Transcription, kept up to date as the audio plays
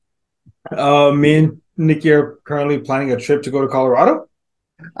Me and Nikki are currently planning a trip to go to Colorado.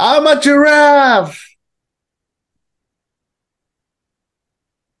 I'm a giraffe.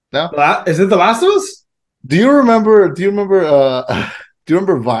 No. Is it The Last of Us? Do you remember? Do you remember? Do you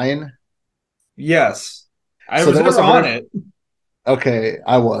remember Vine? Yes. I So was there was never a on very it. okay.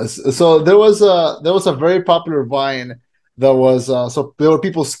 I was so there was a very popular Vine that was so there were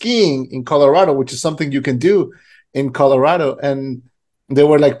people skiing in Colorado, which is something you can do in Colorado, and they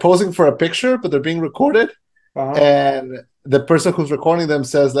were like posing for a picture, but they're being recorded, Uh-huh. and the person who's recording them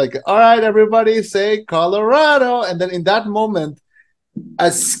says like, "All right, everybody, say Colorado," and then in that moment, a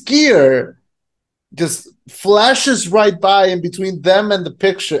skier just flashes right by in between them and the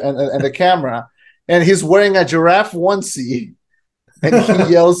picture and the camera, and he's wearing a giraffe onesie, and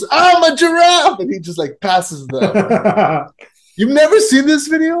he yells, "I'm a giraffe!" and he just like passes them. You've never seen this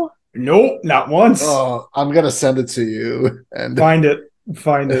video? Nope, not once. Oh, I'm gonna send it to you. And Find it.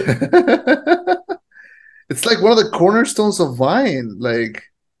 Find it. it's like one of the cornerstones of Vine. Like,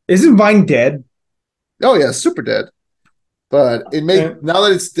 Isn't Vine dead? oh yeah, super dead. But it make And now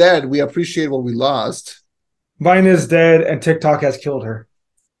that it's dead, we appreciate what we lost. Vine is dead and TikTok has killed her.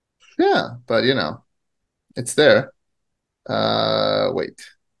 Yeah, but it's there. Wait.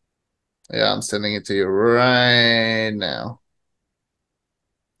 Yeah, I'm sending it to you right now.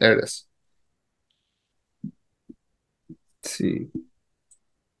 There it is. Let's see.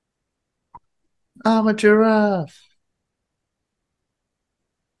 I'm a giraffe.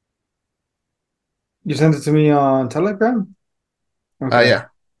 You sent it to me on Telegram? Okay. Yeah.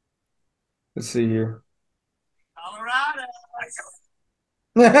 Let's see here.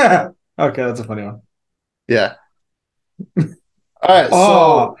 Okay, that's a funny one. Yeah. All right.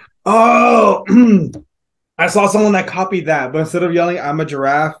 Oh, So oh, I saw someone that copied that, but instead of yelling "I'm a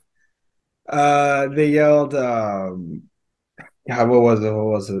giraffe," they yelled, yeah, what was it? What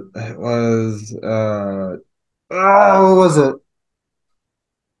was it? It was what was it?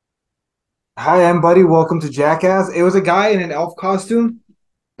 Hi, I'm Buddy. Welcome to Jackass. It was a guy in an elf costume,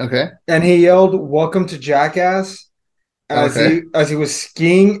 okay. and he yelled "Welcome to Jackass" Okay. as he was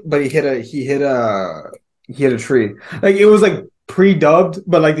skiing, but he hit a tree. Like it was like pre-dubbed,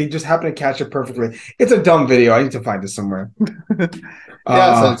 but like they just happened to catch it perfectly. It's a dumb video. I need to find it somewhere. Yeah,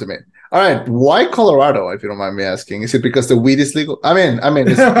 send Uh it to me. All right. Why Colorado, if you don't mind me asking? Is it because the weed is legal? I mean,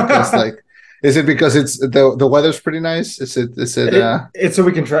 is it because it, like is it because it's the weather's pretty nice? Is it it's so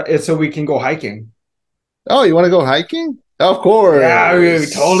we can try. It's so we can go hiking. oh, you want to go hiking? Of Yeah, we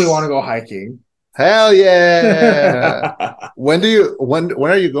totally want to course. go hiking. Hell yeah. When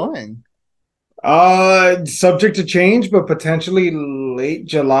are you going? Subject to change, but potentially late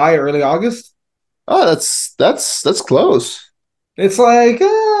July, early August. Oh, that's close. It's like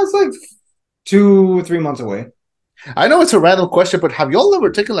 2, 3 months away. I know it's a random question, but have y'all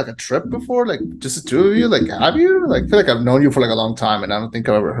ever taken like a trip before? Like just the two of you? Like have you? Like I feel like I've known you for like a long time and I don't think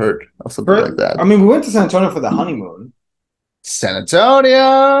I've ever heard of something like I that. mean, we went to San Antonio for the honeymoon, San but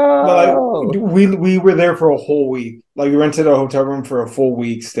like Antonio. we were there for a whole week. Like we rented a hotel room for a full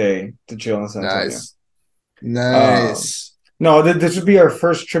week stay to chill in San Antonio. Nice. Um, Nice. no, this would be our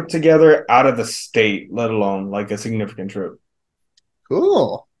first trip together out of the state, let alone like a significant trip.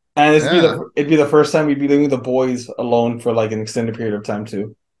 Cool. And Yeah. it'd be the first time we'd be leaving the boys alone for like an extended period of time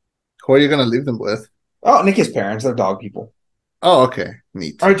too. Who are you gonna leave them with? Oh, Nikki's parents, they're dog people. Oh, okay.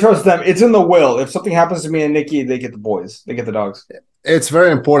 Neat. I trust them. It's in the will. If something happens to me and Nikki, they get the boys. They get the dogs. It's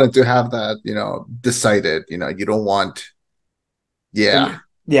very important to have that, decided. You don't want yeah.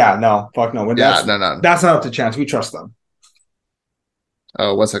 Yeah, no, fuck no. When Yeah, no, no. that's not up to chance. We trust them.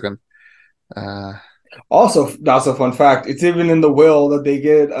 Oh, 1 second. Uh Also, that's a fun fact. It's even in the will that they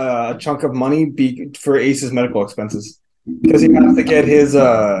get a chunk of money for Ace's medical expenses because he has to get his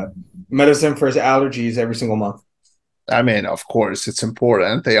medicine for his allergies every single month. I mean, of course, it's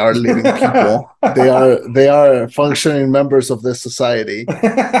important. They are living people. They are functioning members of this society.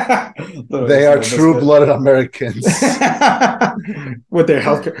 Literally, They it's a are little biscuit. true-blooded Americans. With their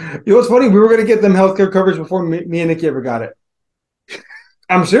healthcare. You know what's funny? We were gonna get them healthcare coverage before me and Nikki ever got it.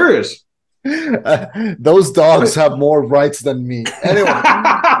 I'm serious. Those dogs have more rights than me. Anyway,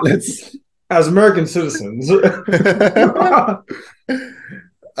 let's. As American citizens.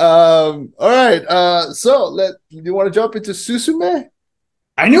 All right. So you want to jump into Suzume?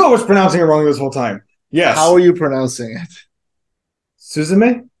 I knew I was pronouncing it wrong this whole time. How Yes. are you pronouncing it?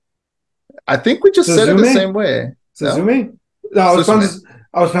 Suzume? I think we just said it the Suzume? same way. No, Suzume? No, Suzume.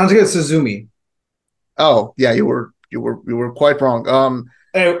 I was pronouncing it Suzumi. Oh, yeah, you were quite wrong.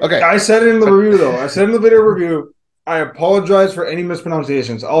 Hey, Okay. I said it in the review though. I said in the video review. I apologize for any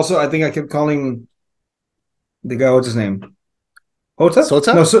mispronunciations. Also, I think I kept calling the guy, what's his name? Hota?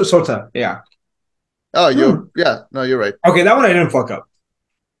 No, Sota? Sota. Yeah. Oh, Hmm. yeah, no, you're right. Okay, that one I didn't fuck up.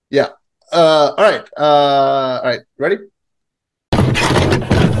 Yeah. All right. Ready?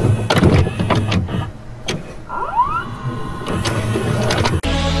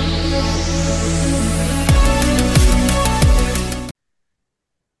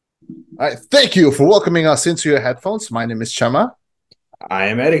 All right. Thank you for welcoming us into your headphones. My name is Chema, I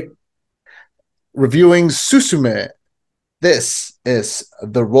am Eddie. reviewing Suzume. This is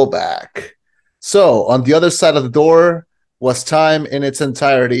the rollback. So, on the other side of the door was time in its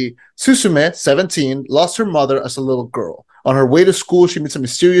entirety. Suzume, 17, lost her mother as a little girl. On her way to school, she meets a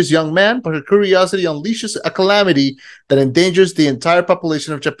mysterious young man, but her curiosity unleashes a calamity that endangers the entire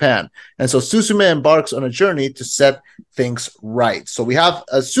population of Japan. And so Suzume embarks on a journey to set things right. So we have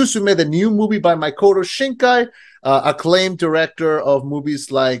Suzume, the new movie by Makoto Shinkai, acclaimed director of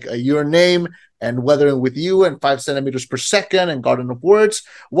movies like Your Name and Weathering with You and 5 centimeters per second and Garden of Words.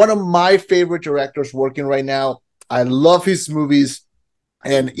 One of my favorite directors working right now. I love his movies.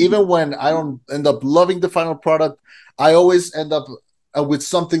 And even when I don't end up loving the final product, I always end up with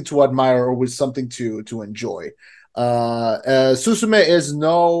something to admire or with something to enjoy. Suzume is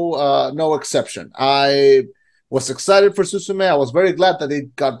no exception. I was excited for Suzume. I was very glad that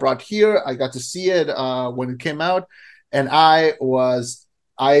it got brought here. I got to see it when it came out, and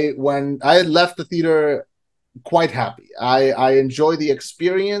when I left the theater quite happy. I enjoyed the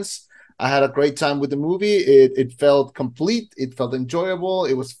experience. I had a great time with the movie. It felt complete. It felt enjoyable.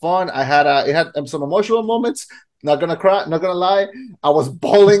 It was fun. It had some emotional moments. Not gonna cry. Not gonna lie. I was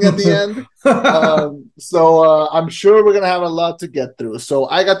bawling at the end. I'm sure we're gonna have a lot to get through. So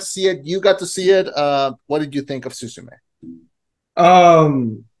I got to see it. You got to see it. What did you think of Suzume?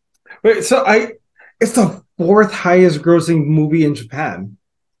 um, wait, it's the fourth highest grossing movie in Japan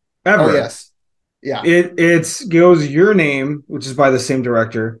Oh ever. yes, yeah. It's goes Your Name, which is by the same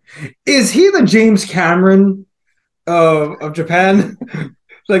director. Is he the James Cameron of Japan?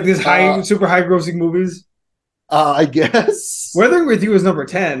 Like these Uh, super high grossing movies. I guess. Weathering with You is number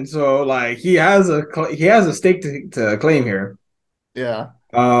 10, so like he has a stake to claim here. Yeah.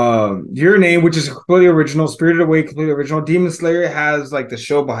 Your Name, which is completely original, Spirited Away, completely original. Demon Slayer has like the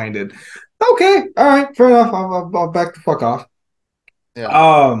show behind it. Okay, all right, fair enough. I'll back the fuck off. Yeah.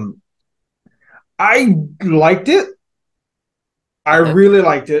 Um, I liked it. I Okay. really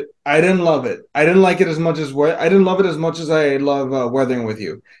liked it. I didn't love it. I didn't like it as much as I didn't love it as much as I love Weathering with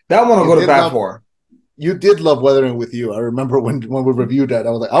You. That one I'll You go to did bat love for. you did love Weathering with You. I remember when we reviewed that,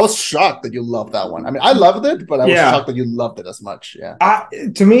 I was shocked that you loved that one. I mean, I loved it, but I was Yeah, shocked that you loved it as much. Yeah. I,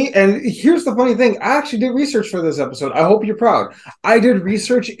 to me, and here's the funny thing. I actually did research for this episode. I hope you're proud. I did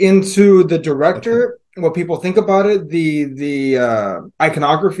research into the director, what people think about it, the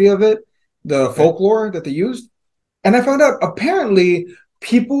iconography of it, the Okay. folklore that they used, and I found out apparently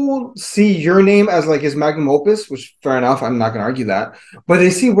people see Your Name as like his magnum opus, which fair enough. I'm not going to argue that, but they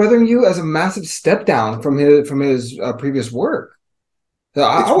see Weathering You as a massive step down from his previous work. So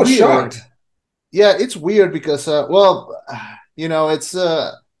I It's was weird. shocked. Yeah, it's weird because it's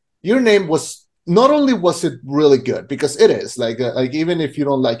Your Name was not only was it really good because it is like even if you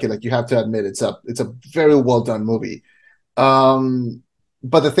don't like it, like you have to admit it's a very well done movie. Um,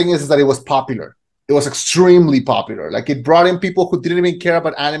 but the thing is that it was popular. It was extremely popular. Like it brought in people who didn't even care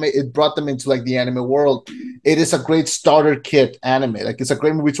about anime. It brought them into like the anime world. It is a great starter kit anime. Like it's a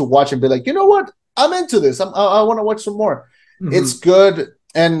great movie to watch and be like, you know what? I'm into this. I want to watch some more. It's Mm-hmm. good,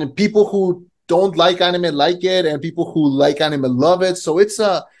 and people who don't like anime like it, and people who like anime love it. So it's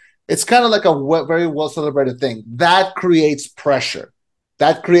kind of like a very well celebrated thing that creates pressure.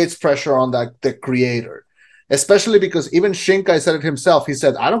 That creates pressure on the creator, especially because even Shinkai said it himself. He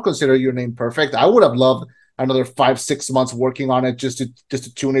said, "I don't consider Your Name perfect. I would have loved another 5 6 months working on it just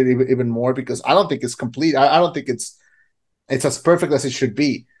to tune it even more because I don't think it's complete. I don't think it's as perfect as it should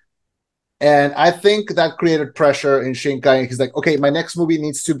be." And I think that created pressure in Shinkai. He's like, okay, my next movie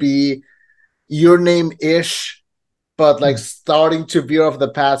needs to be Your Name ish, but like starting to veer off the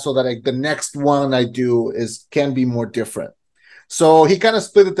path so that like the next one I do is can be more different. So he kind of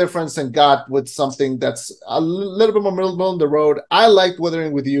split the difference and got with something that's a little bit more middle in the road. I liked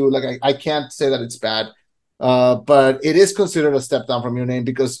Withering with You. Like I can't say that it's bad, but it is considered a step down from Your Name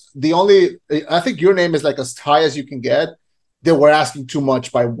because I think Your Name is like as high as you can get. They were asking too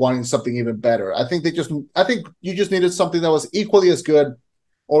much by wanting something even better. I think you just needed something that was equally as good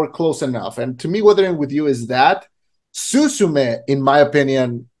or close enough. And to me, Withering with You is that. Susume, in my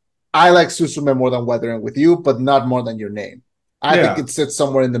opinion, I like Susume more than Weathering with You, but not more than Your Name. I think Yeah. it sits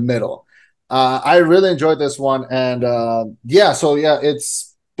somewhere in the middle. I really enjoyed this one, and yeah, so yeah,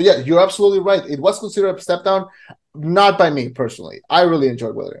 but yeah, you're absolutely right. It was considered a step down. not by me personally. I really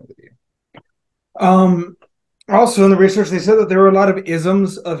enjoyed Weathering with You. Um, Also, in the research, they said that there were a lot of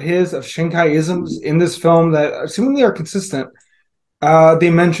isms of Shinkai isms in this film that seemingly are consistent. They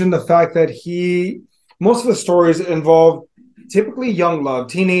mentioned the fact that most of the stories involve typically young love,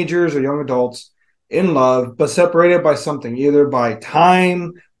 teenagers or young adults in love, but separated by something, either by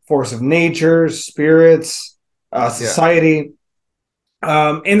time, force of nature, spirits, Yeah, society.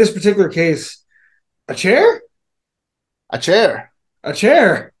 In this particular case, a chair, a chair. a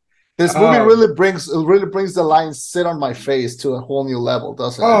chair. This movie Um, really brings the line "sit on my face" to a whole new level,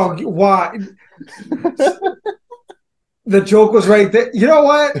 doesn't it? oh, why? The joke was right there. You know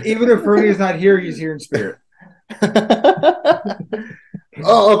what? Even if Fernie is not here, he's here in spirit.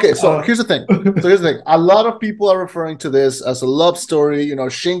 Oh, okay. So Uh, here's the thing. So here's the thing. A lot of people are referring to this as a love story. You know,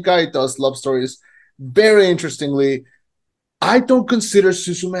 Shinkai does love stories very interestingly. I don't consider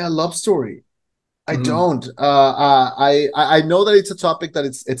Suzume a love story. I mhm. don't. I know that it's a topic that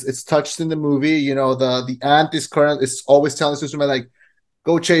it's touched in the movie. You know, the aunt is always telling Suzume like,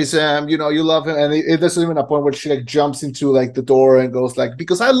 go chase him. You know, you love him, and there's even a point where she like jumps into like the door and goes like,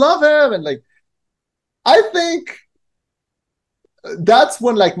 because I love him, and like I think that's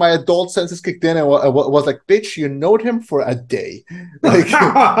when like my adult senses kicked in and was like, bitch, you knowed him for a day,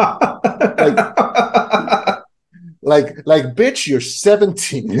 like like bitch, you're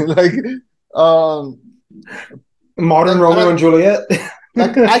 17, um Modern like Romeo and Juliet.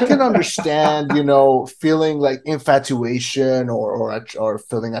 I can understand, you know, feeling like infatuation or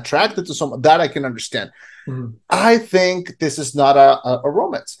feeling attracted to someone, that I can understand. Mhm. I think this is not a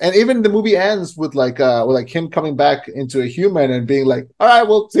romance, and even the movie ends with like him coming back into a human and being like, "All right,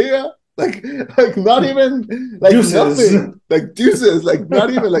 well, see ya." Like not even like Deuces. nothing, like deuces, like not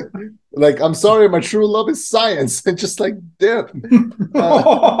even like I'm sorry, my true love is science, and just like dip,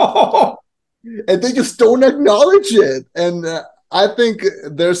 uh, and they just don't acknowledge it, and I think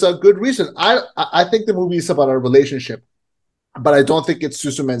there's a good reason. I think the movie is about a relationship, but I don't think it's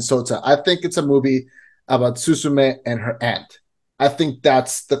Susume and Sota. I think it's a movie about Susume and her aunt. I think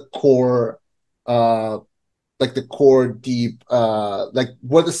that's the core, uh, like the core deep, like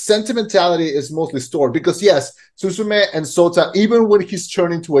where the sentimentality is mostly stored. Because yes, Susume and Sota, even when he's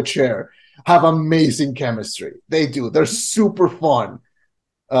turned into a chair, have amazing chemistry. They do. They're super fun.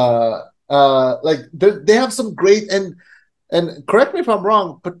 Like they have some great and correct me if I'm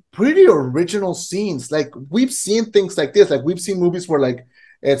wrong, but pretty original scenes. Like we've seen things like this. Like we've seen movies where like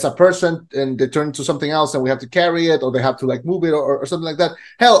it's a person and they turn into something else and we have to carry it or they have to like move it or something like that.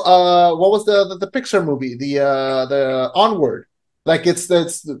 Hell, what was the Pixar movie? The Onward. Like it's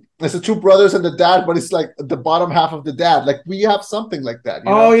the two brothers and the dad, but it's like the bottom half of the dad. Like we have something like that,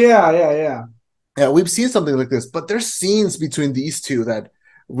 you Oh know? yeah, yeah, yeah. Yeah, we've seen something like this, but there's scenes between these two that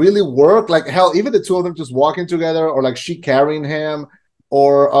really work. Like hell, even the two of them just walking together, or like she carrying him,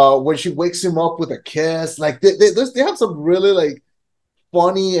 or when she wakes him up with a kiss. Like they have some really like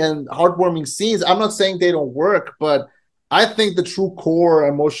funny and heartwarming scenes. I'm not saying they don't work, but I think the true core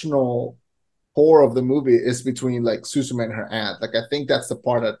emotional core of the movie is between like Susume and her aunt. Like I think that's the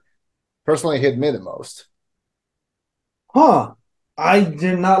part that personally hit me the most. Huh. I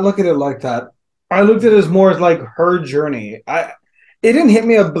did not look at it like that. I looked at it as more as like her journey. It didn't hit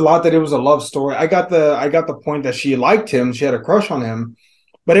me a lot that it was a love story. I got the point that she liked him, she had a crush on him.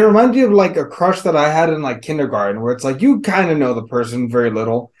 But it reminds me of like a crush that I had in like kindergarten, where it's like you kind of know the person very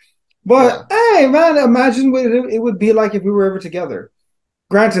little. But Yeah, hey, man, imagine what it would be like if we were ever together.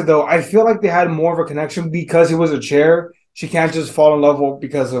 Granted, though, I feel like they had more of a connection because he was a chair. She can't just fall in love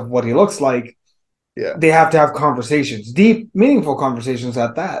because of what he looks like. yeah, They have to have conversations, deep, meaningful conversations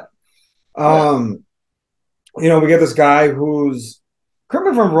at that. yeah, Um, we get this guy who's, correct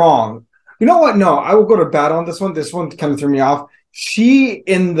me if I'm wrong. You know what? No, I will go to bat on this one. This one kind of threw me off. She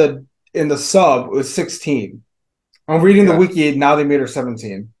in the sub was 16. I'm reading the yeah, wiki now. They made her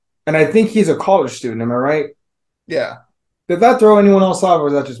 17, and I think he's a college student. Am I right? yeah. Did that throw anyone else off, or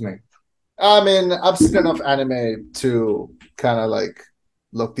is that just me? I mean, I've seen enough anime to kind of like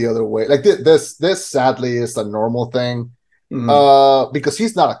look the other way. Like this sadly is a normal thing. Mhm. Because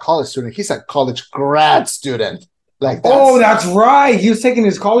he's not a college student, he's a college grad student. Like Oh, that's that's right. He was taking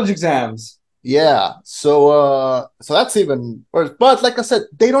his college exams. yeah. So that's even worse. But like I said,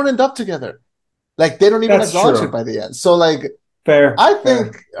 they don't end up together. Like they don't even That's acknowledge it true. by the end. So like Fair, I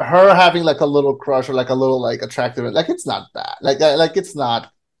think fair, her having like a little crush or like a little like attractive, like it's not bad. Like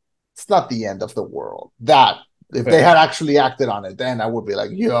it's not the end of the world. That if they had fair. actually acted on it, then I would be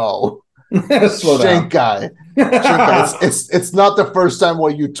like, yo, Slow down. Shinkai. Shinkai, it's not the first time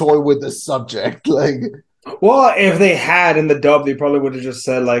where you toy with the subject. Like, Well, if they had in the dub, they probably would have just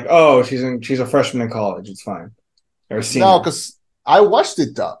said like, "Oh, she's a freshman in college. It's fine." Never seen No, it. because I watched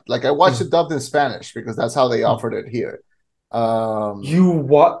it dubbed. Like I watched Mm. it dubbed in Spanish because that's how they offered it here. You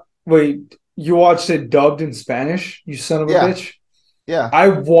what? Wait, you watched it dubbed in Spanish? You son of a Yeah, bitch! yeah, I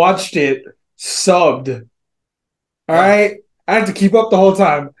watched it subbed. All yeah. right, I had to keep up the whole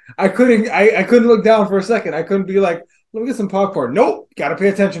time. I couldn't. I couldn't look down for a second. I couldn't be like, let me get some popcorn. Nope, gotta pay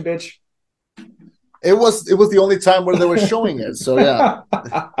attention, bitch. It was the only time where they were showing it. So yeah,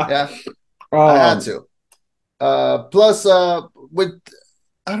 yeah, I had um, to. Plus, with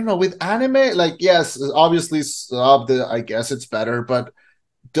I don't know, with anime, like yes, obviously subbed. I guess it's better, but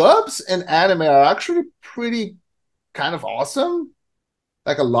dubs in anime are actually pretty kind of awesome.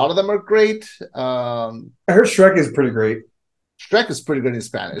 Like a lot of them are great. I heard Shrek is pretty great. Shrek is pretty good in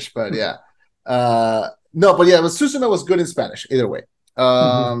Spanish, but yeah. No, but yeah, but Suzume was good in Spanish either way.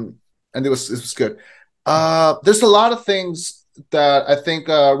 Mhm. And it was good. There's a lot of things that I think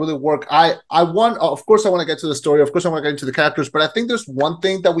really work. I want, of course, I want to get to the story. Of course, I want to get into the characters, but I think there's one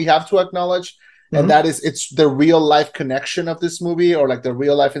thing that we have to acknowledge, and Mhm. that is it's the real life connection of this movie, or like the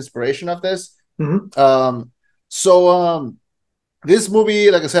real life inspiration of this. Mhm. Um, so this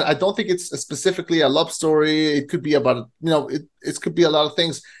movie, like I said, I don't think it's specifically a love story. It could be about, it could be a lot of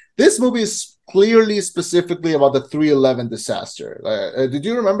things. This movie is clearly specifically about the 311 disaster. Did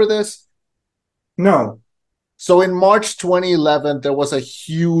you remember this? No. So in March 2011, there was a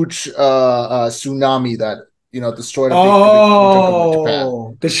huge tsunami that destroyed a big chunk of Japan.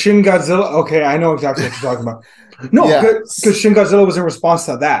 Oh, the Shin Godzilla. Okay, I know exactly what you're talking about. No, Yeah, because Shin Godzilla was in response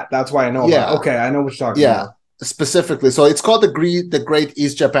to that. That's why I know about it. yeah, Okay, I know what you're talking yeah. about. Specifically, so it's called the Great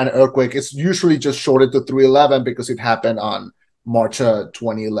East Japan Earthquake. It's usually just shorted to 311 because it happened on March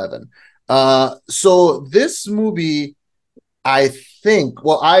 2011. So this movie, I think,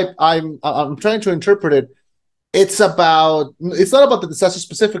 well, I'm trying to interpret it. It's not about the disaster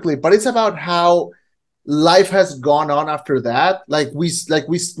specifically, but it's about how life has gone on after that. Like we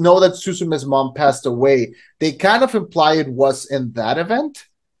know that Susume's mom passed away. They kind of imply it was in that event.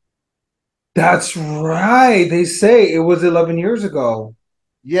 That's right. They say it was 11 years ago or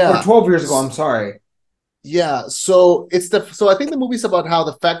Yeah. 12 years ago. I'm sorry. Yeah, so I think the movie's about how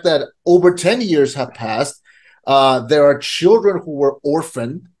the fact that over 10 years have passed, there are children who were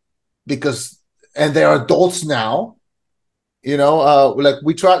orphaned because and they are adults now. Like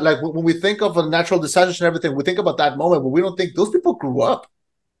we try, like when we think of a natural disaster and everything, we think about that moment, but we don't think those people grew up.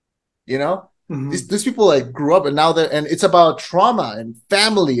 You know, these Hmm. these people like grew up, and now they're and it's about trauma and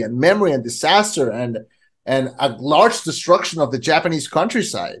family and memory and disaster and a large destruction of the Japanese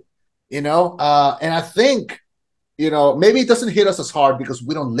countryside. And I think maybe it doesn't hit us as hard because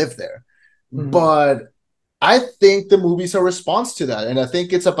we don't live there. Hmm. But I think the movie's a response to that. And I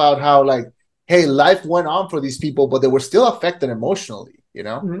think it's about how, like, hey, life went on for these people, but they were still affected emotionally.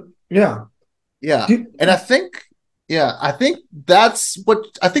 Yeah. Yeah. Do- And I think I think that's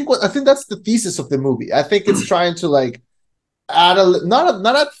the thesis of the movie. I think it's trying to like add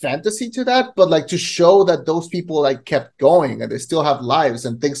not add fantasy to that, but like to show that those people like kept going and they still have lives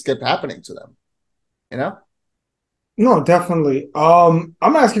and things kept happening to them, you know? no, definitely. I'm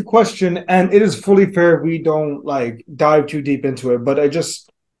gonna ask you a question, and it is fully fair if we don't like dive too deep into it, but I just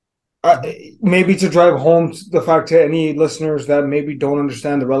uh, Mm-hmm. maybe to drive home the fact to any listeners that maybe don't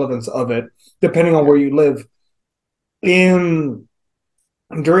understand the relevance of it, depending on Yeah. where you live. In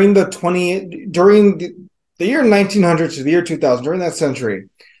during the year 1900 to the year 2000, during that century,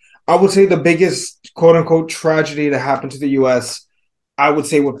 I would say the biggest quote unquote tragedy that happened to the U.S. I would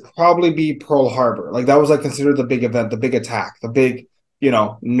say would probably be Pearl Harbor. Like that was like considered the big event, the big attack, the big,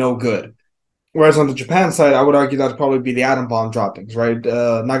 no good. Whereas on the Japan side, I would argue that'd probably be the atom bomb droppings, right?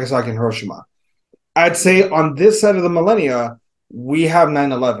 Nagasaki and Hiroshima. I'd say on this side of the millennia, we have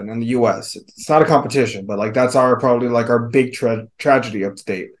 9/11 in the US. It's not a competition, but like that's our probably like our big tragedy up to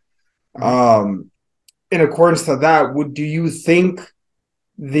date. Mm-hmm. Um, in accordance to that, would do you think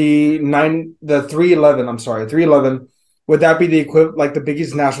the 311, I'm sorry, 311, would that be the equivalent, like the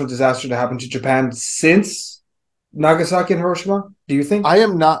biggest national disaster to happen to Japan since Nagasaki and Hiroshima? Do you think?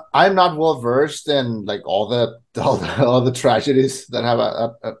 I'm not well versed in like all the tragedies that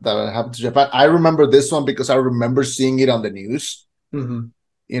happened to Japan. I remember this one because I remember seeing it on the news, Mm-hmm.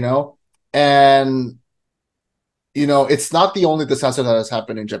 you know, and it's not the only disaster that has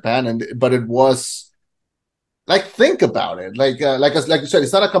happened in Japan, but it was like think about it, like you said,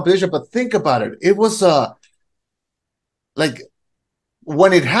 it's not a competition, but think about it. It was like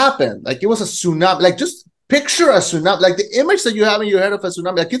when it happened, like it was a tsunami. Like just picture a tsunami, like the image that you have in your head of a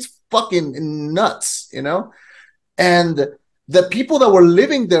tsunami, like it's fucking nuts. And the people that were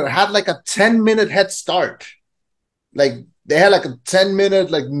living there had like a 10-minute head start. Like they had like a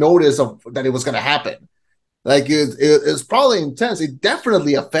 10-minute like notice of that it was gonna happen. Like it's probably intense. It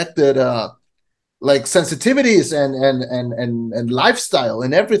definitely affected like sensitivities and lifestyle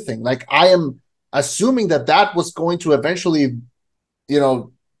and everything. Like I am assuming that that was going to eventually, you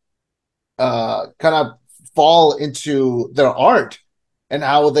know, kind of fall into their art and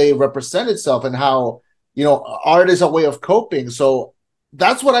how they represent itself and how, you know, art is a way of coping. So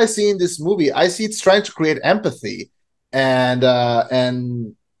that's what I see in this movie. I see it's trying to create empathy and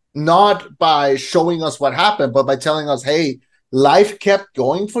not by showing us what happened, but by telling us, hey, life kept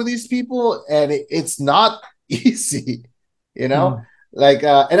going for these people and it's not easy, you know. Mhm. Like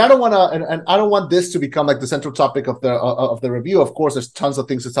and I don't want to and I don't want this to become like the central topic of the review. Of course there's tons of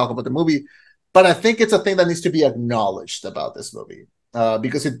things to talk about the movie, but I think it's a thing that needs to be acknowledged about this movie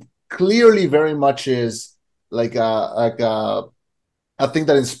because it clearly very much is like a thing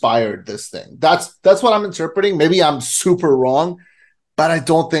that inspired this thing. That's what I'm interpreting. Maybe I'm super wrong, but I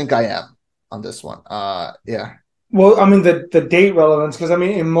don't think I am on this one. Yeah, Well, I mean the date relevance, because I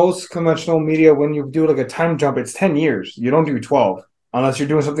mean in most conventional media, when you do like a time jump, it's 10 years. You don't do 12 unless you're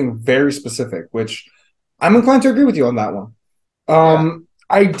doing something very specific, which I'm inclined to agree with you on that one. yeah,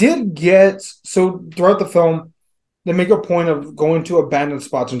 I did get so throughout the film, they make a point of going to abandoned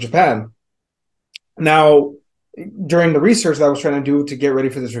spots in Japan. Now, during the research that I was trying to do to get ready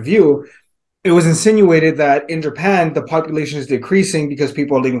for this review, it was insinuated that in Japan the population is decreasing because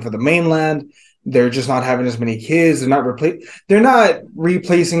people are leaving for the mainland. They're just not having as many kids. They're not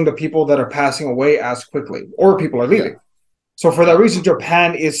replacing the people that are passing away as quickly, or people are yeah, leaving. So for that yeah, reason,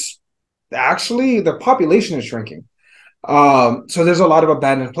 Japan is actually the population is shrinking. So there's a lot of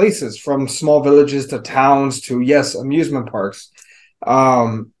abandoned places, from small villages to towns to, yes, amusement parks.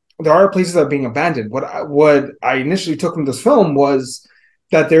 There are places that are being abandoned. What I initially took from this film was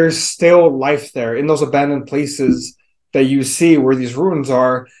that there's still life there in those abandoned places that you see where these ruins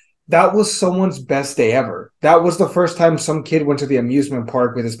are. That was someone's best day ever. That was the first time some kid went to the amusement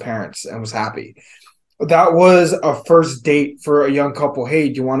park with his parents and was happy. That was a first date for a young couple. Hey,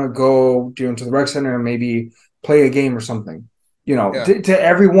 do you want to go to the rec center and maybe play a game or something? yeah. To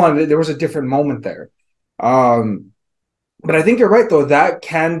everyone, there was a different moment there. Um, but I think you're right, though. That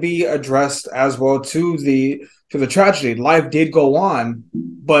can be addressed as well to the tragedy. Life did go on,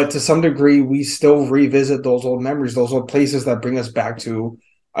 but to some degree, we still revisit those old memories, those old places that bring us back to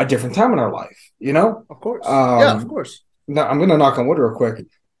a different time in our life. Of course, yeah, of Um, course. Now, I'm gonna knock on wood real quick.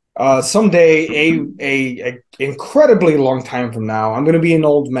 Someday, a incredibly long time from now, I'm gonna be an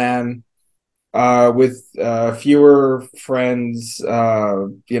old man with fewer friends.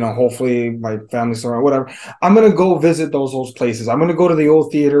 Hopefully my family's around, whatever. I'm gonna go visit those old places. I'm gonna go to the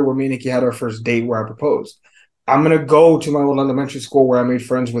old theater where me and Nikki had our first date, where I proposed. I'm gonna go to my old elementary school where I made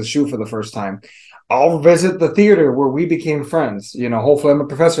friends with Shu for the first time. I'll visit the theater where we became friends. Hopefully I'm a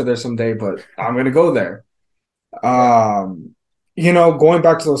professor there someday, but I'm gonna go there. Yeah, um Going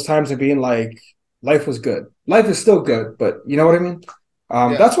back to those times and being like, life was good, life is still yeah, good, but you know what I mean.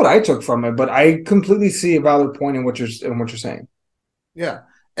 yeah, That's what I took from it, but I completely see a valid point in what you're saying. yeah.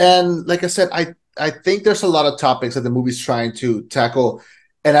 And like I said, I think there's a lot of topics that the movie's trying to tackle,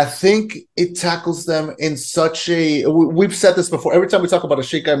 and I think it tackles them in such a. We've said this before. Every time we talk about a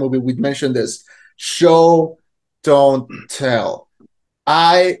Shinkai movie, we mention this: show, don't tell.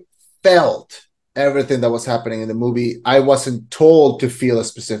 I felt everything that was happening in the movie. I wasn't told to feel a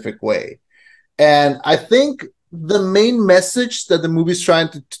specific way. And I think the main message that the movie's trying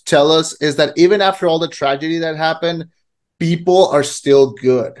to tell us is that even after all the tragedy that happened, people are still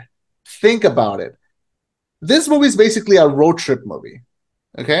good. Think about it. This movie is basically a road trip movie.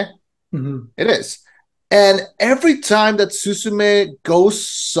 Okay? Mm-hmm. It is. And every time that Suzume goes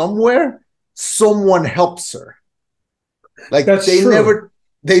somewhere, someone helps her. Like That's true.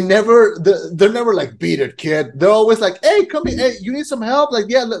 they're never like beat it, kid. They're always like, hey, come here, hey, you need some help? Like,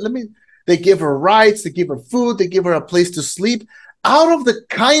 yeah, let me. They give her rights, they give her food, they give her a place to sleep out of the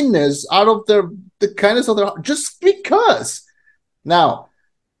kindness, out of the kindness of their heart, just because. Now,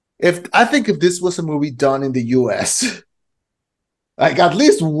 if I think if this was a movie done in the US, like at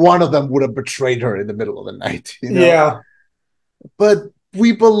least one of them would have betrayed her in the middle of the night, you know? Yeah. But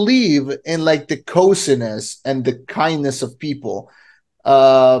we believe in like the coziness and the kindness of people,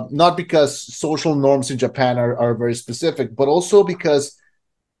 not because social norms in Japan are very specific, but also because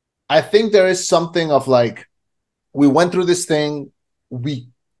I think there is something of like, we went through this thing, we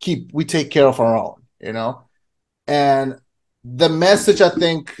take care of our own, you know? And the message I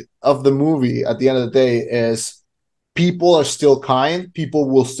think of the movie at the end of the day is people are still kind, people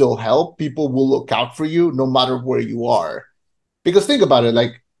will still help, people will look out for you no matter where you are. Because think about it,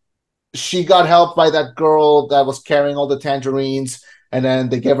 like she got helped by that girl that was carrying all the tangerines, and then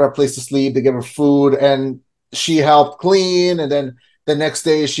they gave her a place to sleep, they gave her food, and she helped clean, and then the next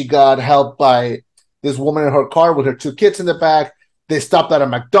day she got helped by this woman in her car with her two kids in the back. They stopped at a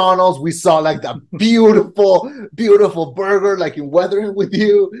McDonald's. We saw like the beautiful, beautiful burger, like in Weathering with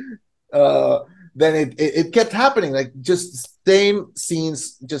You. Uh, then it kept happening, like just same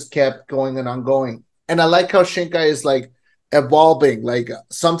scenes just kept going and ongoing. And I like how Shinkai is like evolving. Like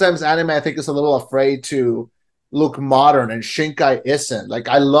sometimes anime, I think, is a little afraid to look modern, and Shinkai isn't. Like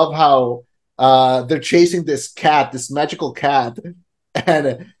I love how they're chasing this cat, this magical cat,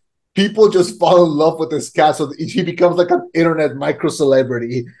 and people just fall in love with this cat. So he becomes like an internet micro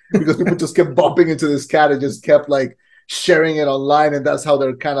celebrity because people just kept bumping into this cat and just kept like sharing it online, and that's how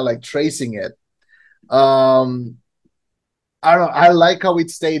they're kind of like tracing it. Um, I don't know. I like how it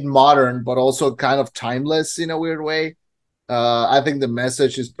stayed modern, but also kind of timeless in a weird way. I think the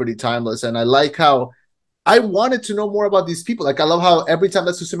message is pretty timeless, and I like how I wanted to know more about these people. Like I love how every time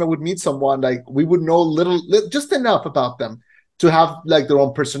that Suzume would meet someone, like we would know just enough about them to have like their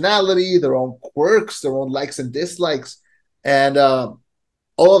own personality, their own quirks, their own likes and dislikes, and all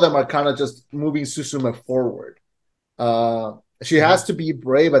of them are kind of just moving Suzume forward. Uh, she has to be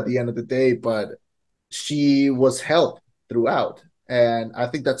brave at the end of the day, but she was helped throughout, and I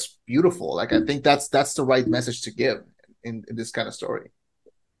think that's beautiful. Like I think that's the right message to give in this kind of story.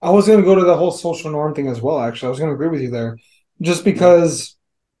 I was going to go to the whole social norm thing as well, actually. I was going to agree with you there. Just Yeah, because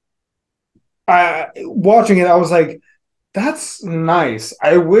watching it, I was like, that's nice.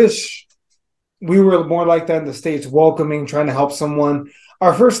 I wish we were more like that in the States, welcoming, trying to help someone.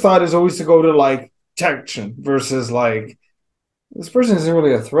 Our first thought is always to go to like protection versus like, this person isn't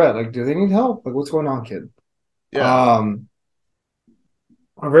really a threat. Like, do they need help? Like, what's going on, kid? yeah, Um,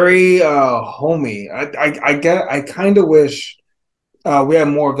 very homey. I kind of wish we had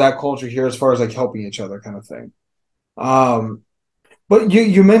more of that culture here as far as like helping each other kind of thing. Um, but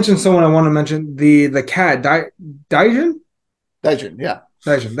you mentioned someone I want to mention the cat Daijin. legend. Yeah,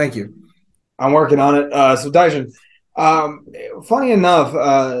 Daijin, thank you. I'm working on it. So Daijin, um, funny enough,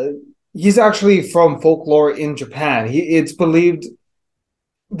 he's actually from folklore in Japan. It's believed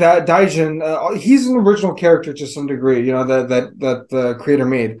that Daijin, he's an original character to some degree, you know, that the creator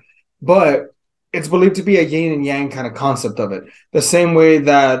made, but it's believed to be a yin and yang kind of concept of it. The same way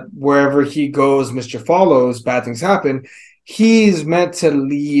that wherever he goes, mischief follows, bad things happen. He's meant to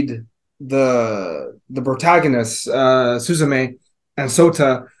lead the protagonists, Suzume and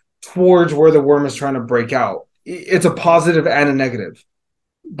Sota, towards where the worm is trying to break out. It's a positive and a negative.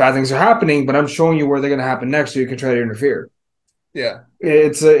 Bad things are happening, but I'm showing you where they're going to happen next, so you can try to interfere. yeah.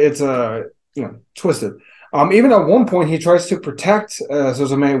 It's a you know twisted. Even at one point, he tries to protect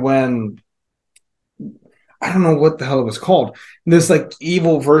Suzume when I don't know what the hell it was called. This like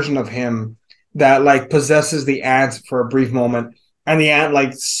evil version of him that like possesses the ant for a brief moment, and the ant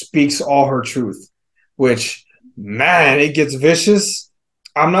like speaks all her truth, which man, it gets vicious.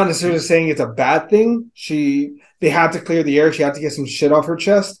 I'm not necessarily saying it's a bad thing. They had to clear the air. She had to get some shit off her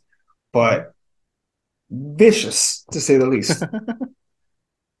chest, but vicious to say the least.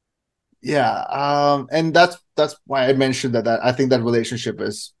 Yeah, and that's why I mentioned that I think that relationship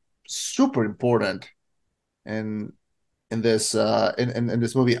is super important in this in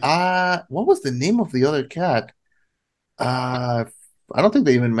this movie. What was the name of the other cat? I don't think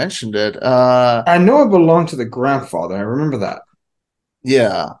they even mentioned it. I know it belonged to the grandfather. I remember that.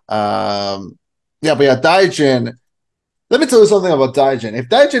 Yeah, yeah, but yeah, Daijin. Let me tell you something about Daijin. If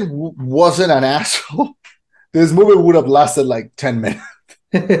Daijin wasn't an asshole, this movie would have lasted like 10 minutes.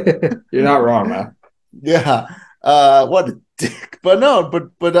 You're not wrong, man. Yeah. What a dick. But no,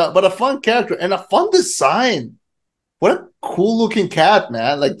 but a fun character and a fun design. What a cool looking cat,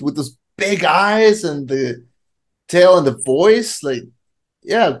 man. Like with those big eyes and the tail and the voice. Like,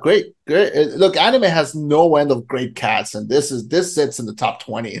 yeah, great, great. Look, anime has no end of great cats, and this sits in the top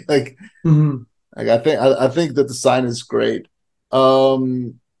 20. Mm-hmm. Like I think the design is great.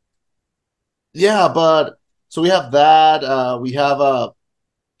 Um, yeah, but so we have that. We have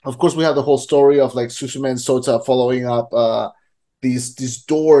of course we have the whole story of like Susume and Sota following up these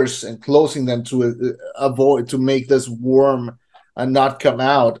doors and closing them to avoid to make this worm not come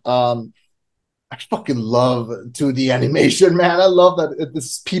out. I fucking love 2D animation, man. I love that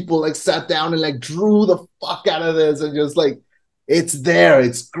this people like sat down and like drew the fuck out of this and just like it's there.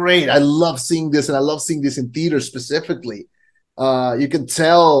 It's great. I love seeing this, and I love seeing this in theaters specifically. You can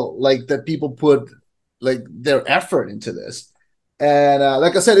tell like that people put like their effort into this. And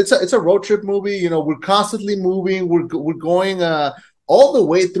like I said, it's a road trip movie. You know, we're constantly moving. We're going all the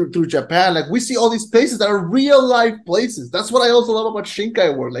way through Japan. Like we see all these places that are real life places. That's what I also love about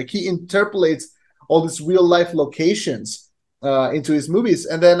Shinkai World. Like he interpolates all these real life locations into his movies,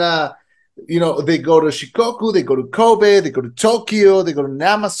 and then They go to Shikoku, they go to Kobe, they go to Tokyo, they go to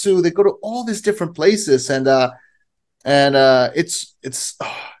Namasu, they go to all these different places, and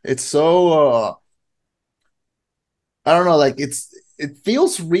it's so I don't know, like it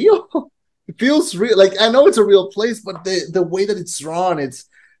feels real. It feels real. Like I know it's a real place, but the way that it's drawn, it's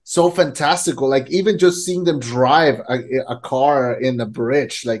so fantastical. Like even just seeing them drive a car in the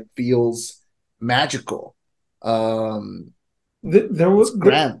bridge, like feels magical. Um, There it's was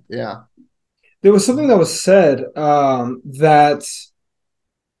grand. Yeah, there was something that was said that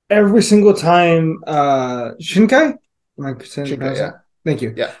every single time Shinkai, am I Shinkai. pronouncing Yeah, it? Thank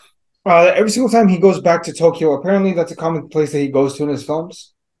you. yeah, Every single time he goes back to Tokyo, apparently that's a common place that he goes to in his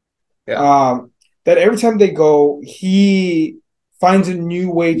films. yeah, Um, that every time they go, he finds a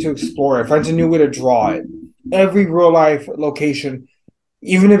new way to explore it, finds a new way to draw it. Every real life location,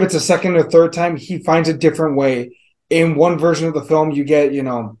 even if it's a second or third time, he finds a different way. In one version of the film, you get, in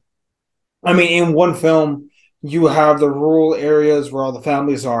one film, you have the rural areas where all the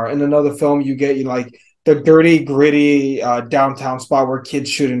families are. In another film, you get, like the dirty, gritty downtown spot where kids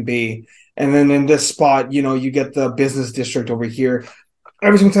shouldn't be. And then in this spot, you get the business district over here.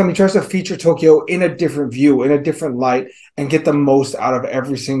 Every single time he tries to feature Tokyo in a different view, in a different light, and get the most out of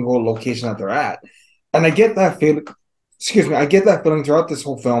every single location that they're at. And I get that feeling, excuse me, I get that feeling throughout this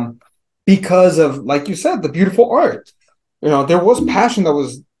whole film because of, like you said, the beautiful art. There was passion that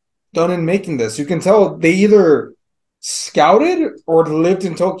was done in making this. You can tell they either scouted or lived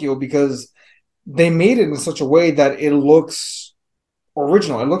in Tokyo because they made it in such a way that it looks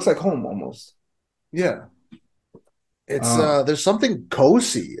original. It looks like home almost. yeah. It's Uh, there's something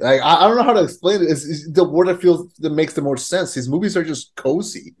cozy. Like I don't know how to explain it. It's the word that makes the more sense. His movies are just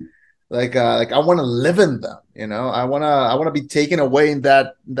cozy. Like I want to live in them. I want to be taken away in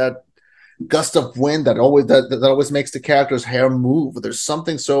that gust of wind that always makes the character's hair move. There's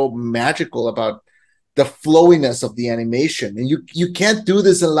something so magical about the flowiness of the animation, and you can't do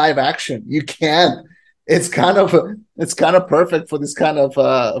this in live action. You can't. It's kind of perfect for this kind of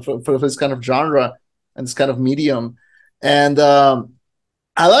for this kind of genre and this kind of medium. And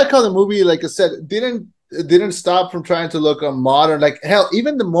I like how the movie, like I said, didn't stop from trying to look modern. Like hell,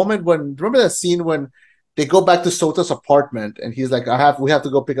 even the moment when remember that scene when they go back to Sota's apartment and he's like, we have to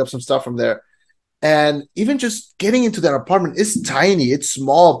go pick up some stuff from there. And even just getting into that apartment is tiny, it's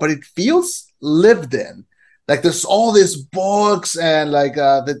small, but it feels lived in. Like there's all these books and like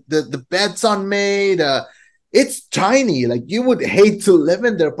the bed's unmade. It's tiny. Like you would hate to live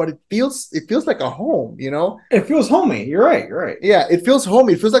in there, but it feels like a home. it feels homey. You're right. You're right. Yeah, it feels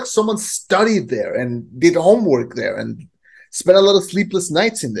homey. It feels like someone studied there and did homework there and spent a lot of sleepless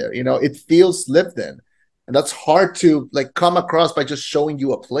nights in there. It feels lived in, and that's hard to like come across by just showing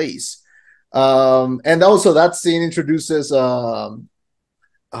you a place. And also that scene introduces oh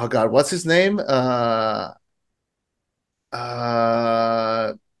god, what's his name? Uh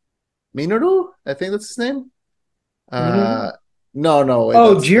Minoru, I think that's his name. Minoru? Uh no, no, wait,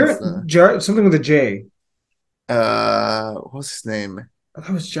 Oh, that's Something with a J. what's his name? That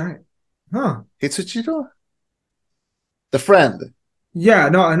was Giant. Huh. Hitsuchiro? The friend. Yeah,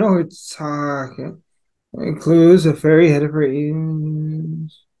 no, I know who it's talking. Includes a fairy headed for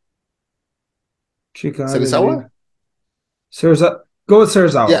ears. Chicago Serizawa? Z. Sarza, go with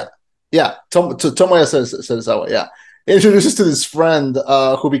Sarzawa. Yeah, yeah. Tomoya Serizawa. Yeah, introduces to this friend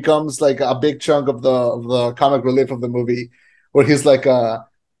who becomes like a big chunk of the comic relief of the movie, where he's like,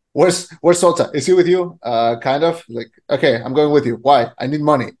 "Where's Sota? Is he with you? Kind of like, okay, I'm going with you. Why? I need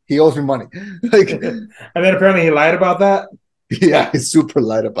money. He owes me money. Like, And then apparently he lied about that, yeah, he's super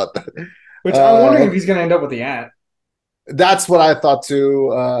light about that. which I'm wondering if Uh, he's going to end up with the aunt. that's what I thought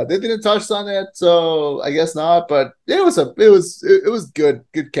too. They didn't touch on it, so I guess not. But it was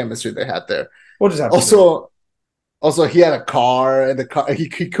good chemistry they had there. We'll just have to see. Also, he had a car, and the car he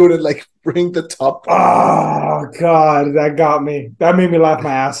couldn't like bring the top part off. Oh, God, that got me. That made me laugh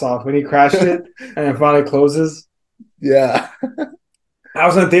my ass off when he crashed it and it finally closes. Yeah, I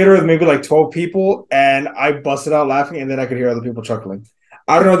was in a theater with maybe like 12 people and I busted out laughing and then I could hear other people chuckling.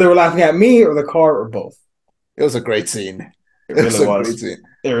 I don't know if they were laughing at me or the car or both. it was a great scene. It It really was a great was. scene.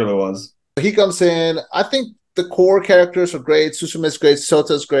 It really was. He comes in. I think the core characters are great. Susume is great.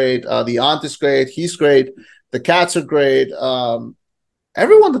 Sota's great. The aunt is great. He's great. The cats are great.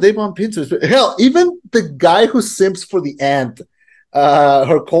 Everyone that they bump into is hell. Even the guy who simps for the aunt,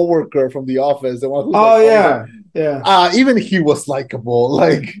 her coworker from the office, the one who's like Oh, calling her. yeah. Yeah. Even he was likable.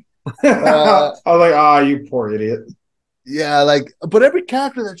 Like, I uh, was like, you poor idiot. yeah, like, but every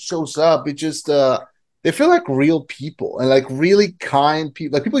character that shows up, it just they feel like real people and like really kind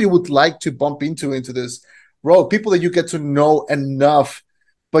people, like people you would like to bump into this role, people that you get to know enough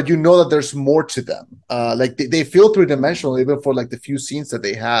but you know that there's more to them. Like they feel three dimensional even for like the few scenes that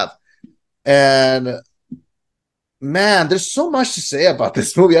they have. And man, there's so much to say about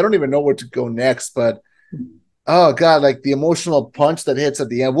this movie. I don't even know where to go next, but oh god, like the emotional punch that hits at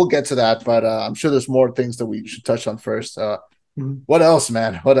the end. We'll get to that, but I'm sure there's more things that we should touch on first. What else,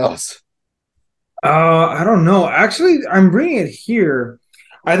 man? What else? I don't know. Actually, I'm reading it here.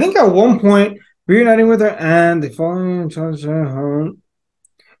 I think at one point reuniting with her and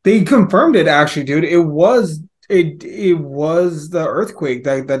they confirmed it. Actually, dude, it was the earthquake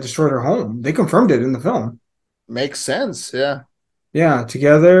that destroyed her home. They confirmed it in the film. Makes sense. Yeah. Yeah,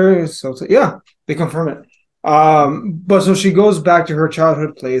 together. So yeah, they confirm it. But so she goes back to her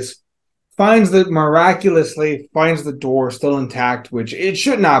childhood place, miraculously finds the door still intact, which it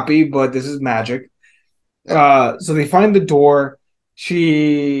should not be, but this is magic. So they find the door.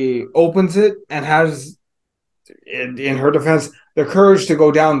 She opens it and has, in her defense, the courage to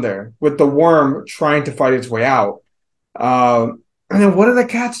go down there with the worm trying to fight its way out. And then one of the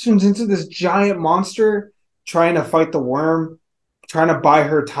cats turns into this giant monster trying to fight the worm, trying to buy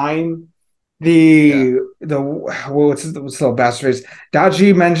her time. Yeah. What's the bastard phrase?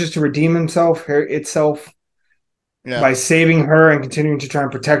 Daji manages to redeem itself Yeah. by saving her and continuing to try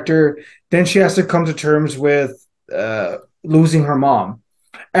and protect her. Then she has to come to terms with losing her mom,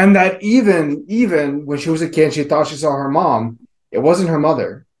 and that even when she was a kid, she thought she saw her mom. It wasn't her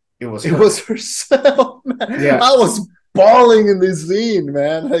mother. It was It her. was herself, man. Yeah. I was bawling in this scene,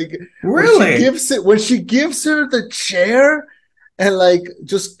 man. Like Really? when she gives her the chair and like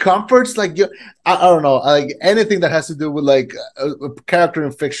just comforts like you, I don't know, like anything that has to do with like a character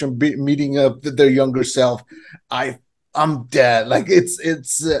in fiction meeting up their younger self. I I'm dead. Like it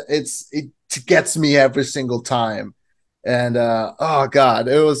gets me every single time. And oh god,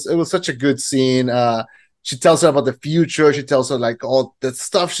 it was such a good scene. She tells her about the future. She tells her like all the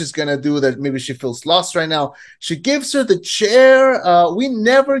stuff she's gonna do that maybe she feels lost right now. She gives her the chair. We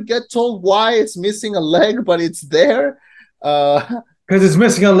never get told why it's missing a leg, but it's there. Because it's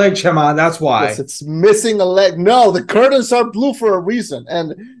missing a leg, Chema. That's Yes, why. it's missing a leg. No, the curtains are blue for a reason,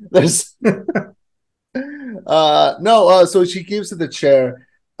 and there's no. So she gives her the chair,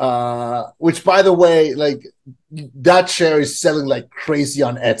 which by the way, like that chair is selling like crazy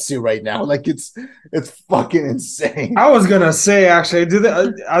on Etsy right now. Like it's fucking insane. I was gonna say actually,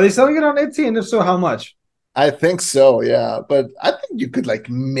 are they selling it on Etsy? And if so, how much? I think so, yeah. But I think you could like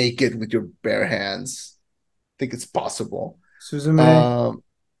make it with your bare hands. I think it's possible. Suzume Um,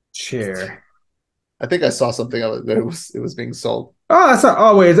 chair. I think I saw something of it that it was being sold. Oh, that's not.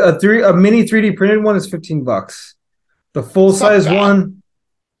 Oh, wait, a mini 3D printed one is $15. The full It's not size bad. one,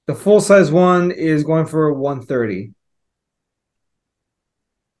 the full size one is going for 130.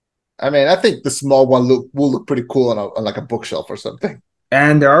 I mean, I think the small one will look pretty cool on like a bookshelf or something.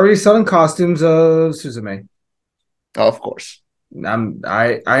 And they're already selling costumes of Suzume. Oh, of course.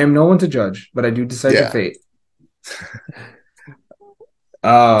 I am no one to judge, but I do decipher Yeah. fate.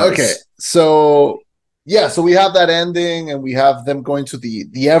 Uh, Okay. So yeah, so we have that ending, and we have them going to the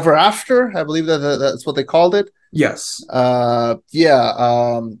ever after. I believe that's what they called it. yes.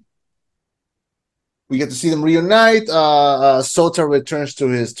 Yeah. We get to see them reunite. Sota returns to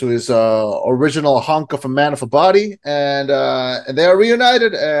his original hunk of a man of a body, and they are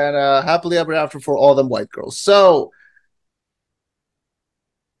reunited and happily ever after for all them white girls. So,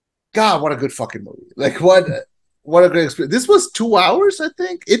 God, what a good fucking movie! Like what a great experience. This was 2 hours. I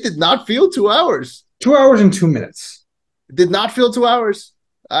think it did not feel 2 hours. 2 hours and 2 minutes. It did not feel 2 hours.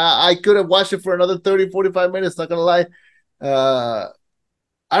 I could have watched it for another 30, 45 minutes. Not gonna lie. Uh,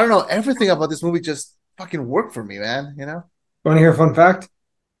 I don't know. Everything about this movie just fucking worked for me, man. Want to hear a fun fact?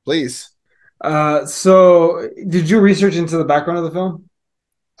 Please. So did you research into the background of the film?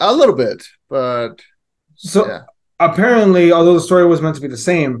 A little bit, but So yeah, apparently, although the story was meant to be the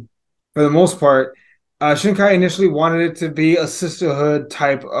same for the most part, Shinkai initially wanted it to be a sisterhood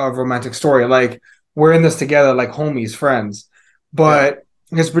type of romantic story, like we're in this together, like homies, friends. yeah. But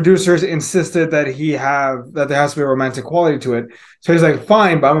his producers insisted that there has to be a romantic quality to it. So he's like,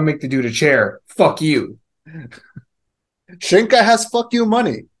 fine, but I'm gonna make the dude a chair. Fuck you. Shinkai has fuck you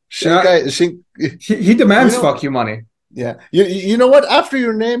money. Uh, he You demands know, fuck you money. yeah. You know what? After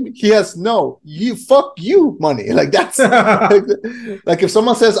your name, he has no you fuck you money. Like that's like if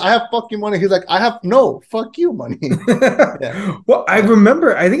someone says I have fuck you money, he's like I have no fuck you money. Yeah, Well, I yeah,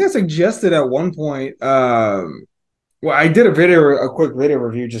 remember, I think I suggested at one point, well, I did a quick video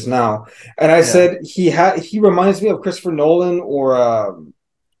review just now, and I yeah. said he reminds me of Christopher Nolan or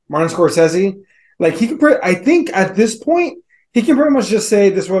Martin Scorsese. Like I think at this point he can pretty much just say,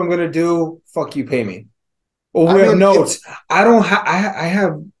 "This is what I'm going to do. Fuck you, pay me." Oh, I we have mean, notes. I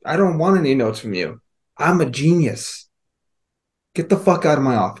don't want any notes from you. I'm a genius. Get the fuck out of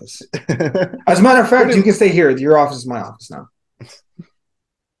my office. As a matter of fact, pretty you can stay here. Your office is my office now.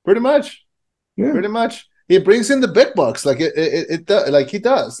 pretty much, Yeah. pretty much. He brings in the big bucks, like like he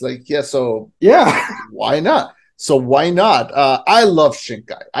does, like yeah. So Yeah. why not? So why not? I love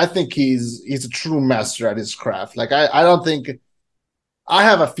Shinkai. I think he's a true master at his craft. Like I don't think I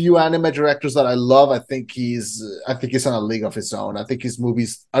have a few anime directors that I love. I think he's on a league of his own. I think his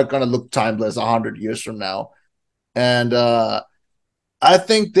movies are gonna look timeless 100 years from now. And I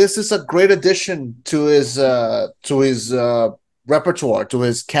think this is a great addition to his repertoire, to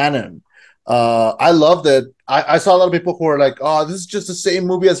his canon. I loved it. I saw a lot of people who are like, "Oh, this is just the same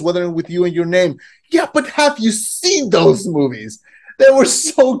movie as Weathering with You and Your Name." Yeah, but have you seen those movies? They were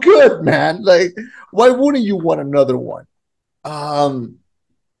so good, man. Like, why wouldn't you want another one? Um,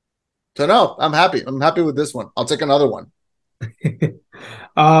 so no, I'm happy. I'm happy with this one. I'll take another one.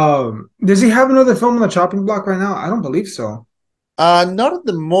 Does he have another film on the chopping block right now? I don't believe so. Not at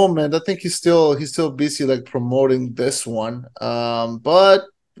the moment. I think he's still busy like promoting this one. But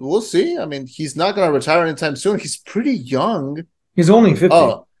we'll see. I mean, he's not gonna retire anytime soon. He's pretty young. He's only 50.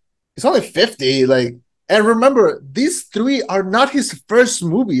 Oh, he's only 50. Like, and remember, these three are not his first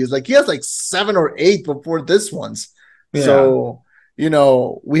movies. Like, he has like 7 or 8 before this one's. Yeah. So,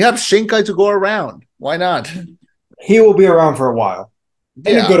 we have Shinkai to go around. Why not? He will be around for a while.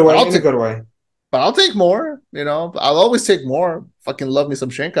 In a Yeah, good but way. I'll In a take good way. but I'll take more. I'll always take more. Fucking love me some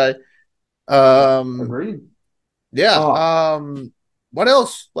Shinkai. Yeah. Um, Agreed. yeah. Uh, What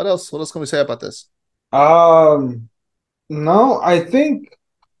else? What else? What else can we say about this? um, no, I think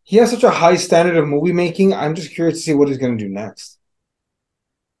he has such a high standard of movie making. I'm just curious to see what he's going to do next.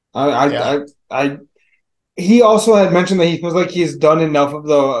 I, I, Yeah. I, I, he also had mentioned that he feels like he's done enough of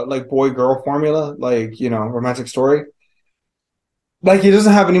the like boy girl formula, like, romantic story. Like he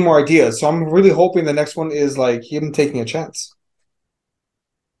doesn't have any more ideas. So I'm really hoping the next one is like him taking a chance.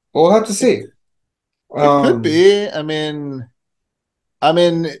 We'll have to It, see. it could Um, be. I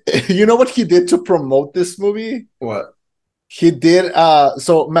mean, you know what he did to promote this movie? what? He did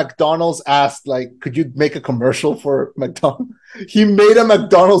so McDonald's asked like, could you make a commercial for McDonald's? He made a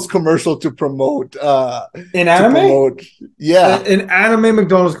McDonald's commercial In to anime? promote yeah. An anime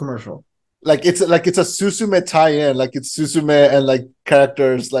McDonald's commercial. Like it's a Suzume tie-in, like it's Suzume and like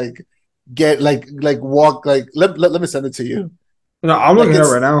characters like get like walk like let me send it to you. No, I'm Like looking at it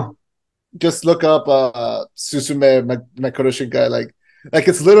right it's now. just look up Suzume Makoto Shinkai like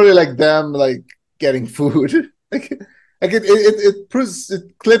it's literally like them like getting food. like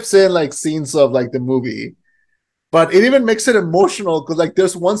it clips in like scenes of like the movie, but it even makes it emotional because like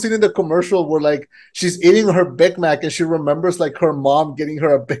there's one scene in the commercial where like she's eating her Big Mac and she remembers like her mom getting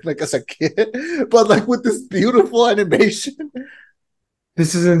her a Big Mac as a kid, but like with this beautiful animation.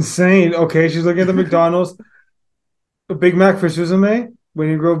 This is insane. Okay, she's looking at the McDonald's. A Big Mac for Suzume when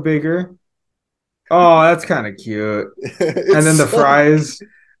you grow bigger. Oh, that's kind of cute. And It's then the so fries.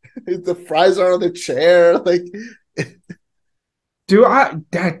 the fries are on the chair. Like Do I?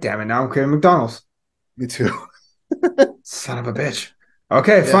 God damn it! Now I'm craving McDonald's. me too. Son of a bitch.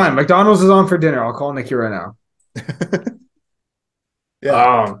 Okay, Yeah. fine. McDonald's is on for dinner. I'll call Nikki right now. Yeah.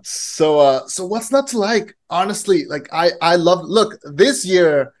 Um, So what's not to like? Honestly, like I love look, this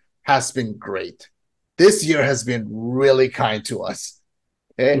year has been great. This year has been really kind to us.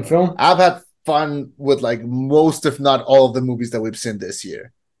 you Okay. feel? I've had fun with like most, if not all, of the movies that we've seen this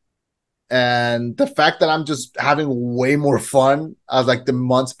year. And the fact that I'm just having way more fun as like the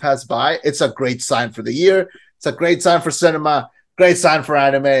months pass by, it's a great sign for the year. It's a great sign for cinema, great sign for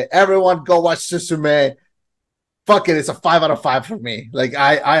anime. Everyone go watch Susume. Fuck it, it's a 5 out of 5 for me. Like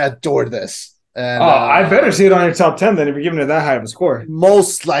I adore this. Oh, And I better see it on your top 10 then if you're giving it that high of a score.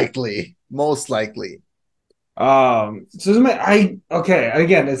 most likely. Suzume, okay,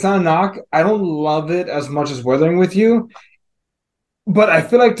 again, it's not a knock. I don't love it as much as Weathering with You, but I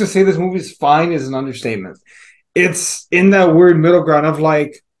feel like to say this movie is fine is an understatement. It's in that weird middle ground of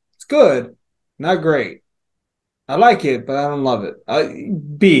like, it's good, not great. I like it, but I don't love it.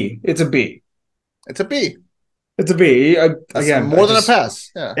 B, it's a B. It's a B. It's a B. That's Again, I more than a just,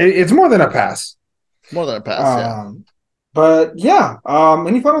 pass. Yeah. it's more than a pass. It's more than a pass. Yeah. Um, but yeah,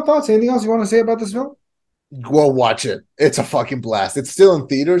 any final thoughts? Anything else you want to say about this film? Go watch it. It's a fucking blast. It's still in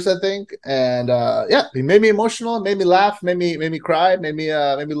theaters, I think. And yeah, it made me emotional, made me laugh, made me cry, made me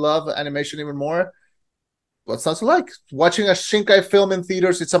love animation even more. What's not to like? Watching a Shinkai film in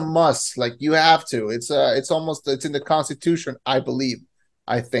theaters, it's a must. Like you have to. It's in the constitution, I believe.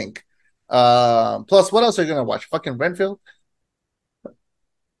 I think. Plus, what else are you gonna watch? Fucking Renfield.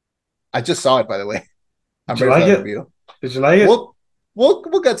 I just saw it, by the way. I'm Did you ready for like that it? review. Did you like it?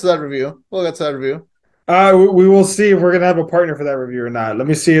 We'll get to that review. We'll get to that review. We will see if we're gonna have a partner for that review or not. Let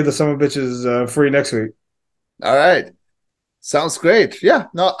me see if the summer bitch is free next week. All right. Sounds great. Yeah.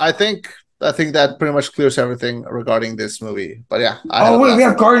 No, I think that pretty much clears everything regarding this movie. But yeah, I had Oh a wait, we blast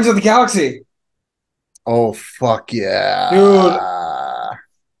have watching. Guardians of the Galaxy. Oh fuck Dude, yeah.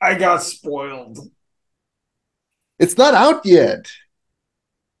 I got spoiled. It's not out yet.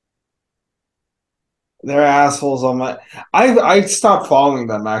 They're assholes on my. I stopped following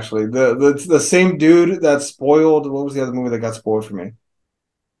them actually. The same dude that spoiled. What was the other movie that got spoiled for me?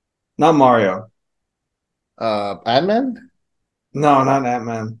 Not Mario. Ant-Man? No, not Ant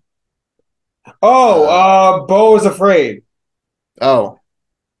Man. Oh, Uh Bo is afraid. oh.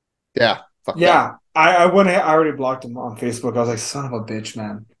 Yeah. Fuck that. Yeah, I went. I already blocked him on Facebook. I was like, son of a bitch,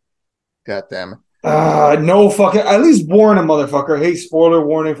 man. God damn it. No fucking. At least warn a motherfucker. Hey, spoiler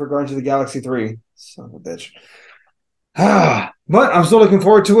warning for Guardians of the Galaxy 3. Son of a bitch. But I'm still looking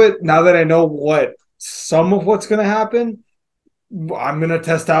forward to it now that I know what some of what's gonna happen. I'm gonna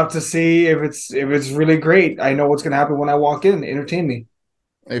test out to see if it's really great. I know what's gonna happen when I walk in. Entertain me.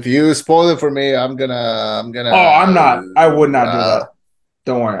 If you spoil it for me, I'm Oh, I'm not. I would gonna not do that.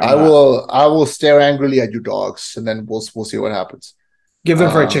 Don't worry, I'm I not. will stare angrily at your dogs and then we'll see what happens. Give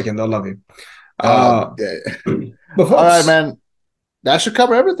them fried Um chicken. They'll love you. Uh, yeah. but All right, folks, man. That should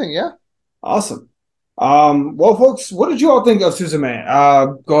cover everything, yeah. awesome. Well, folks, what did you all think of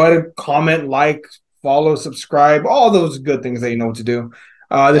Suzume? Go ahead and comment, like, follow, subscribe, all those good things that you know what to do.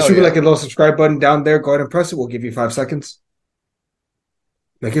 There Oh should be like yeah. a little subscribe button down there. Go ahead and press it. We'll give you 5 seconds.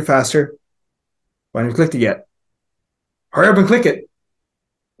 Make it faster. Why haven't you clicked it yet? Hurry up and click it.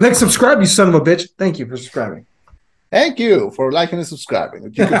 Click subscribe, you son of a bitch. Thank you for subscribing. Thank you for liking and subscribing.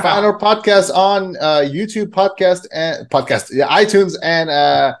 You can find our podcast on YouTube yeah, iTunes and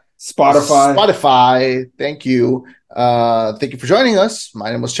Spotify. Spotify. Thank you. Thank you for joining us.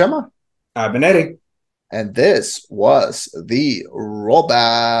 My name was Chema, I've been Eddie. and this was the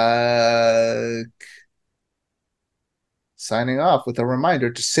rollback. Signing off with a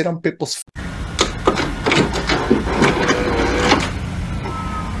reminder to sit on people's